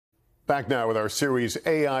Back now with our series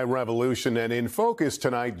AI Revolution, and in focus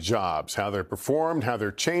tonight, jobs, how they're performed, how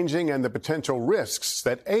they're changing, and the potential risks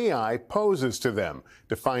that AI poses to them.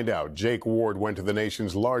 To find out, Jake Ward went to the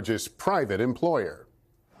nation's largest private employer.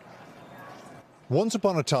 Once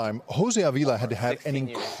upon a time, Jose Avila had to have an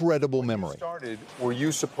incredible memory. Were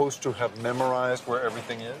you supposed to have memorized where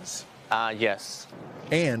everything is? Yes.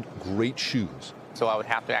 And great shoes. So I would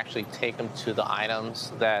have to actually take them to the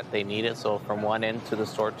items that they needed, so from one end to the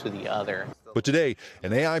store to the other. But today,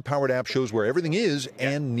 an AI-powered app shows where everything is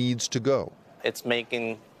and needs to go. It's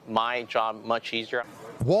making my job much easier.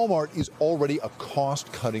 Walmart is already a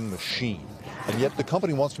cost-cutting machine, and yet the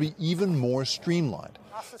company wants to be even more streamlined.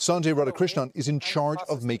 Sanjay Radhakrishnan is in charge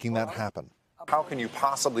of making that happen. How can you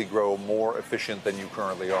possibly grow more efficient than you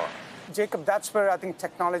currently are? Jacob, that's where I think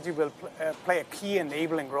technology will play a key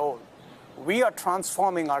enabling role. We are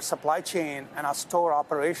transforming our supply chain and our store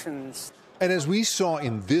operations. And as we saw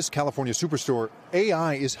in this California superstore,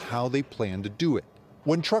 AI is how they plan to do it.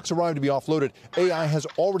 When trucks arrive to be offloaded, AI has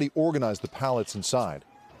already organized the pallets inside.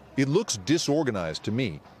 It looks disorganized to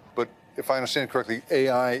me. But if I understand correctly,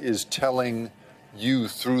 AI is telling you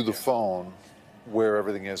through the phone where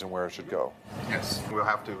everything is and where it should go. Yes, we'll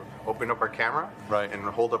have to open up our camera and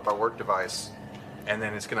hold up our work device, and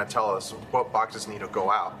then it's going to tell us what boxes need to go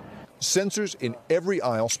out. Sensors in every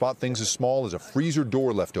aisle spot things as small as a freezer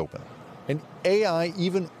door left open. And AI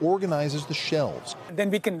even organizes the shelves. Then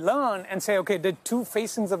we can learn and say, okay, did two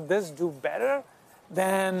facings of this do better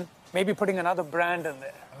than maybe putting another brand in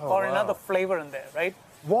there or another flavor in there, right?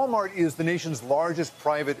 Walmart is the nation's largest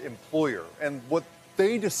private employer, and what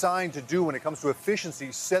they decide to do when it comes to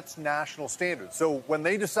efficiency sets national standards. So when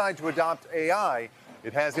they decide to adopt AI,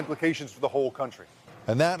 it has implications for the whole country.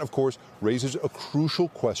 And that, of course, raises a crucial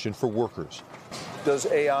question for workers. Does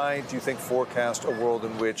AI, do you think, forecast a world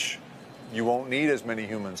in which you won't need as many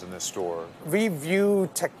humans in this store? We view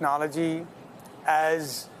technology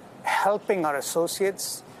as helping our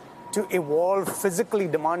associates to evolve physically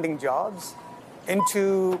demanding jobs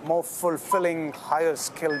into more fulfilling, higher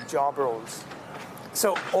skilled job roles.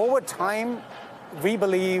 So over time, we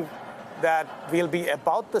believe that we'll be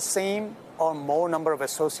about the same or more number of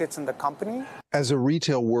associates in the company. As a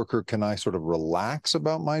retail worker, can I sort of relax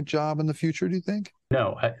about my job in the future, do you think?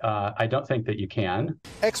 No, I don't think that you can.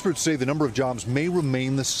 Experts say the number of jobs may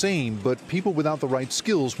remain the same, but people without the right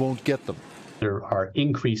skills won't get them. There are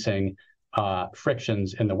increasing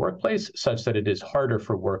frictions in the workplace such that it is harder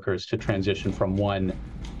for workers to transition from one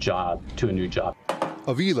job to a new job.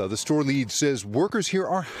 Avila, the store lead, says workers here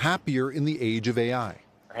are happier in the age of AI.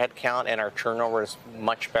 Our headcount and our turnover is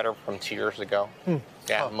much better from 2 years ago.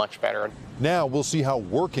 Yeah, much better. Now we'll see how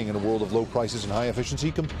working in a world of low prices and high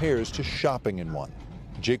efficiency compares to shopping in one.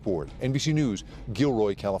 Jake Ward, NBC News,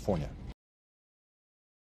 Gilroy, California.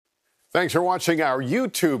 Thanks for watching our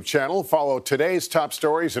YouTube channel. Follow today's top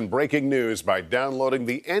stories and breaking news by downloading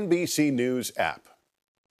the NBC News app.